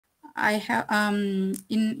I have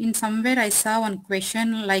in somewhere I saw one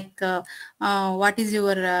question like what is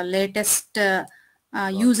your latest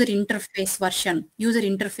user interface version? User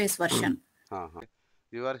interface version.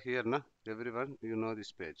 You are here, na? Everyone, you know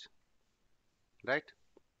this page, right?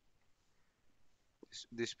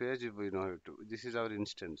 This page we know it. This is our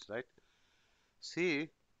instance, right? See,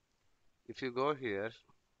 if you go here,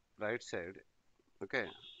 right side, okay,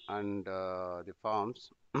 and the forms,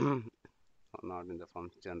 not in the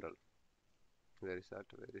forms, general. Where is that?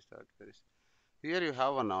 Where is that? Where is? Here you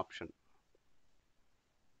have one option,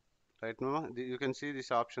 right, Mama? You can see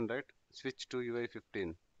this option, right? Switch to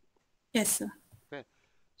UI15. Yes, sir. Okay,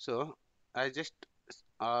 so I just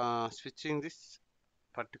switching this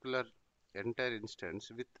particular entire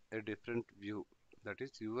instance with a different view, that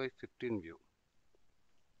is UI15 view.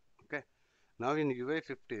 Okay, now in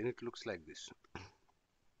UI15 it looks like this,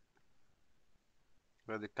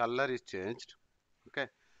 where the color is changed. Okay,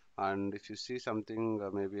 and if you see something,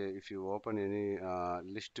 maybe if you open any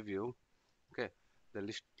list view, okay, the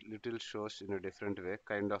list little shows in a different way,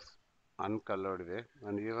 kind of uncolored way,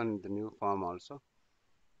 and even the new form also,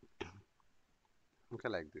 okay,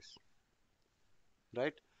 like this,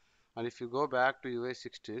 right? And if you go back to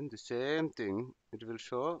UI16, the same thing it will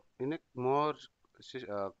show in a more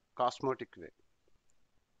cosmetic way.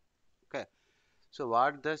 Okay, so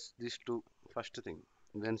what does this do? First thing,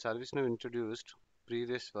 when ServiceNow introduced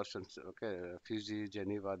previous versions, okay, Fuzzy,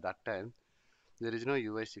 Geneva, that time there is no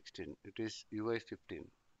UI16, it is UI15.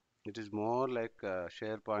 It is more like a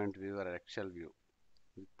SharePoint view or Excel view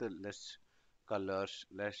with the less colors,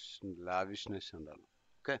 less lavishness and all.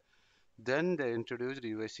 Okay, then they introduced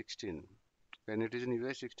UI16. When it is in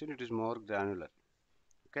UI16, it is more granular.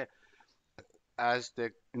 Okay, as they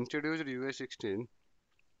introduced UI16,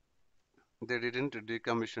 they didn't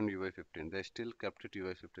decommission UI15. They still kept it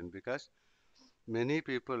UI15 because many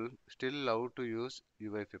people still love to use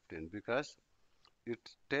UI15 because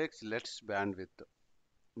it takes less bandwidth.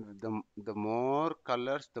 The more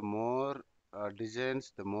colors, the more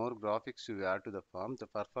designs, the more graphics you add to the form, the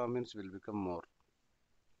performance will become more.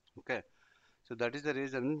 Okay, so that is the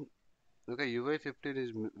reason. Okay, UI15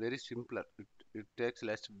 is very simpler. It takes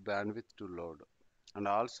less bandwidth to load, and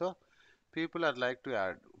also people are like to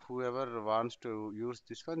add. Whoever wants to use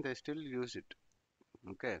this one, they still use it.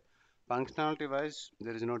 Okay, functionality wise,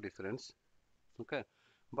 there is no difference. Okay,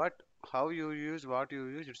 but how you use, what you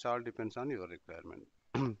use, it all depends on your requirement.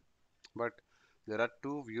 But there are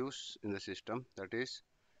two views in the system, that is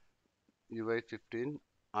UI15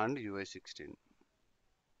 and UI16,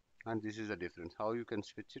 and this is the difference. How you can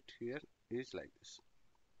switch it here is like this,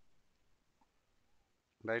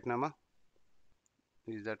 right, Nama?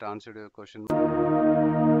 Is that answered your question?